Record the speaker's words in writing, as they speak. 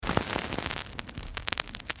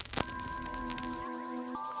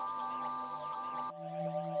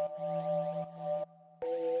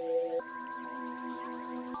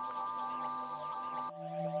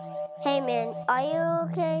Hey man, are you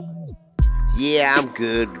okay? Yeah, I'm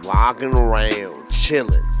good. Walking around,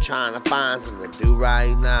 chilling, trying to find something to do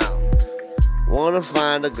right now. Wanna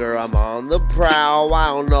find a girl, I'm on the prowl. I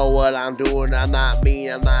don't know what I'm doing, I'm not mean,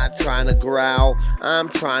 I'm not trying to growl. I'm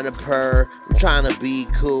trying to purr, I'm trying to be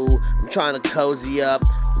cool, I'm trying to cozy up,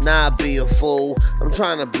 not be a fool. I'm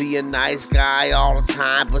trying to be a nice guy all the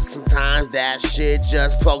time, but sometimes that shit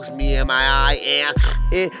just pokes me in my eye and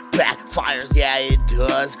it backfires, yeah it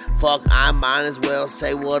does. Fuck, I might as well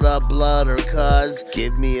say what up, blood or cuz.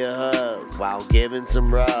 Give me a hug while giving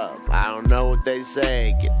some rub. I don't know what they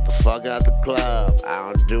say, get the fuck out the club. I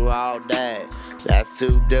don't do all that, that's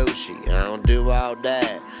too douchey. I don't do all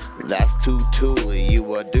that, that's too tooly.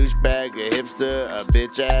 You a douchebag, a hipster, a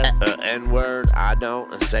bitch ass, a N-word. I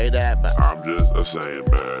don't say that, but I'm just a saying,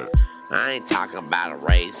 man. I ain't talking about a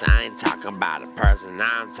race, I ain't talking about a person,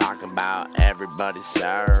 I'm talking about everybody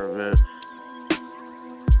serving.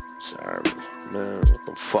 Serving, man, what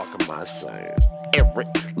the fuck am I saying? Every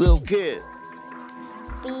little kid.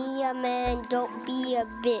 Be a man, don't be a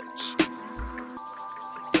bitch.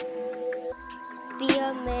 Be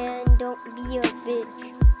a man, don't be a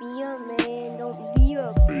bitch. Be a man, don't be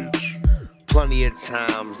a Bitch. Plenty of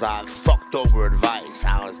times I fucked over advice.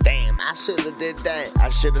 I was damn, I should've did that. I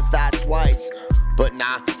should've thought twice. But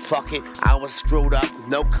nah, fuck it, I was screwed up.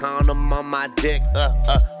 No condom on my dick.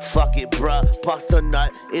 Fuck it, bruh. Bust a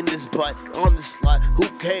nut in this butt on the slut. Who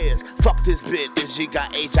cares? Fuck this bitch if she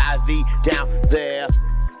got HIV down there.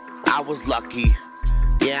 I was lucky.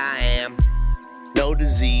 Yeah, I am. No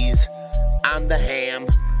disease. I'm the ham.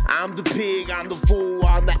 I'm the pig. I'm the fool.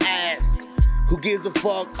 I'm the ass. Who gives a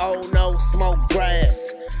fuck? Oh no, smoke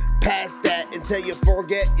grass. Past that until you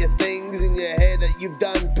forget your things in your head that you've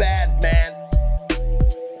done bad, man.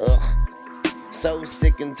 Ugh. So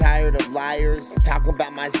sick and tired of liars talking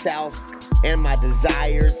about myself and my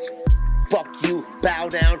desires. Fuck you, bow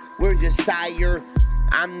down, we're your sire.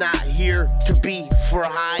 I'm not here to be for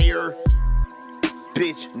hire.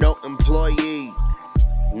 Bitch, no employee.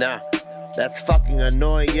 Nah, that's fucking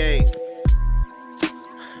annoying.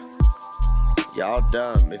 Y'all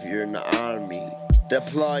dumb if you're in the army.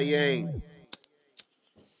 Deploying.